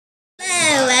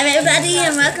everybody,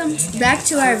 and welcome back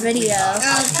to our video.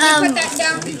 Put that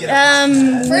down.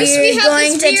 First we We're have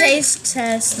going this to weird- taste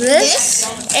test this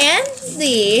and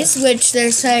these, which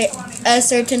there's a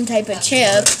certain type of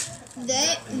chip.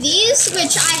 These,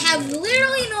 which I have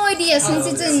literally no idea since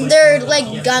it's in. They're like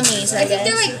gummies, I I think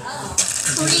they're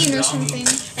guess. like Korean or something.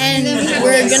 And then we have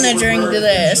we're this. gonna drink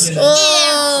this.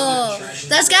 Oh,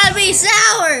 that's gotta be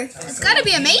sour. It's gotta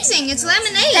be amazing. It's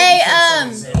lemonade. Hey,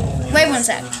 wait one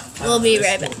sec. We'll be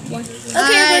right back. Okay, we're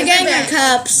getting our right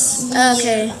back. cups.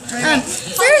 Okay.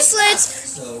 First,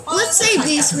 let's save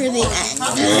these for the end.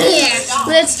 Yeah.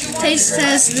 Let's taste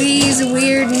test these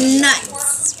weird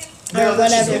nuts or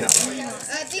whatever. I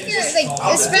think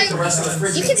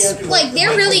they're you can like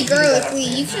they're really garlicky.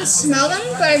 You can smell them,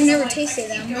 but I've never tasted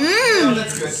them.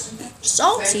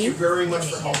 Salty. Very much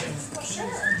for helping.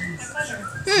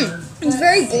 It's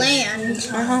very bland.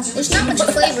 There's not much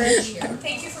flavor.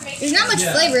 There's not much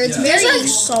flavor. It's There's very like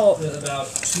salt. About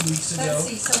 2 weeks ago.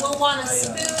 So we'll want a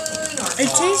spoon or It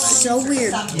tastes so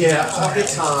weird. Yeah, pocket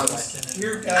tongs.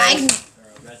 Here,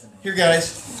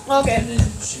 guys. Okay. And then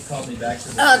she called me back to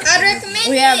the I'd recommend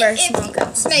We have our it small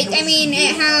cups. like I mean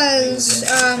it has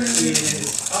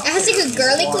like a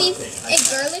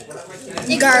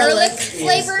garlic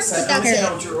flavor, but that's it.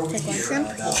 Shrimp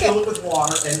Fill chip. it with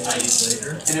water and ice,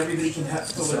 and everybody can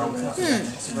fill their own cup.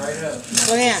 Right up.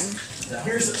 Bland.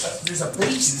 There's a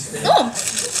base. Oh,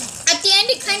 at the end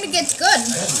it kind of gets good.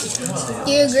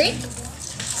 Do you agree?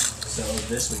 So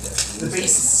this we got. The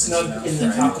base is snug in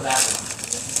the top of that one.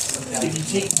 If you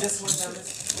take this one down,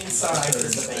 inside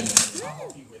is the base.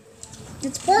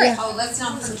 It's porridge. oh, let's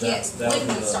not forget when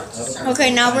we start to serve.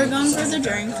 Okay, now we're going for the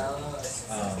drink.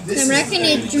 I'm not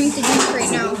gonna drink the drink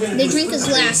right now. The drink is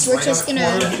last. We're just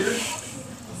gonna.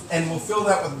 And we'll fill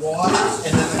that with water,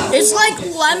 and then It's like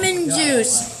lemon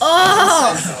juice.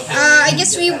 Oh, I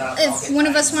guess if one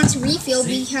of us wants a refill,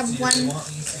 we have a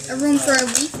room for a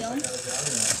refill.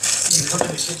 you come in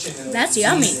the kitchen and that's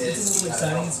yummy. It's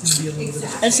exciting. It's going to be a little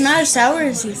bit It's not as sour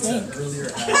as you think. earlier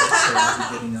hours, so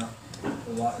we're getting up a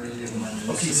lot earlier than I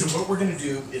Okay, so what we're gonna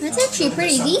do is That's actually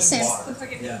pretty decent.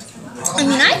 Yeah. I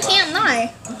mean, I can't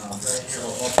lie.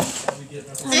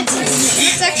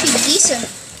 It's actually decent.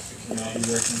 I'll be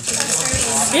working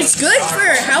until It's good for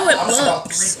how it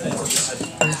looks. pretty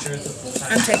sure it's a full-time.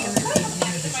 I'm taking it.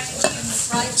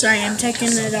 Sorry, I'm taking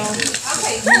it all.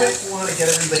 Okay, you might want to get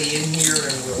everybody in here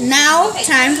and we'll Now,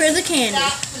 time for the candy.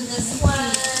 that's in this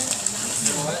one.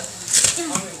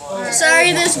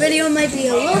 Sorry, this video might be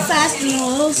a little fast and a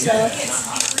little slow.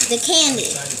 The candy,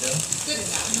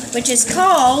 which is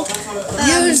called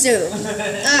Yuzu.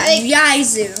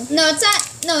 Yaizu. No, it's not.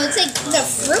 No, it's like the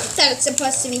fruit that it's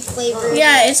supposed to be flavored.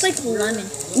 Yeah, it's like lemon.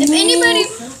 If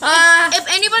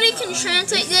anybody can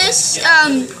translate this,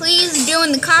 please do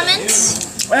in the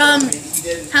comments.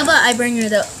 How about I bring her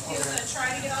the?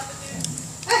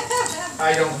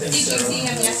 I don't think Did you so. see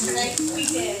him yesterday? We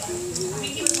did. I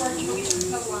think he was working for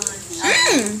lunch.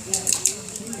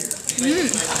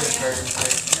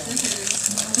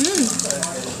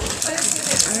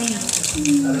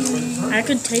 I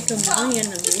could take a million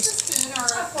of these.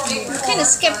 I'm kind of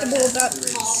skeptical about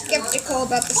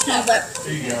the smell, but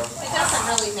It doesn't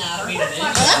really matter.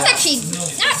 that's actually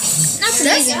that's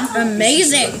amazing.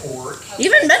 Amazing.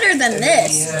 Even better than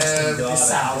this. We have the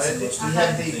salad. We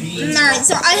have the beans. Alright,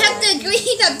 so I have to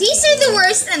agree that these are the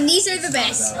worst and these are the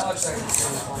best.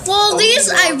 Well, these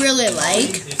I really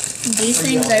like. These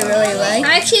things I really like.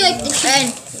 I actually like the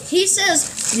And he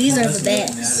says these are the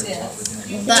best.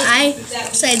 But I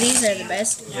say these are the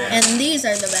best. And these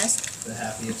are the best. The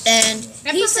happiest. And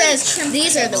he says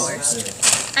these are the worst.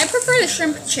 I prefer the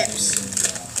shrimp chips.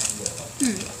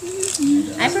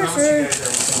 I prefer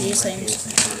these things.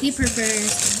 He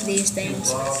prefers these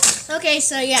things. Okay,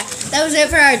 so yeah, that was it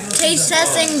for our taste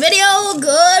testing video.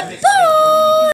 Goodbye!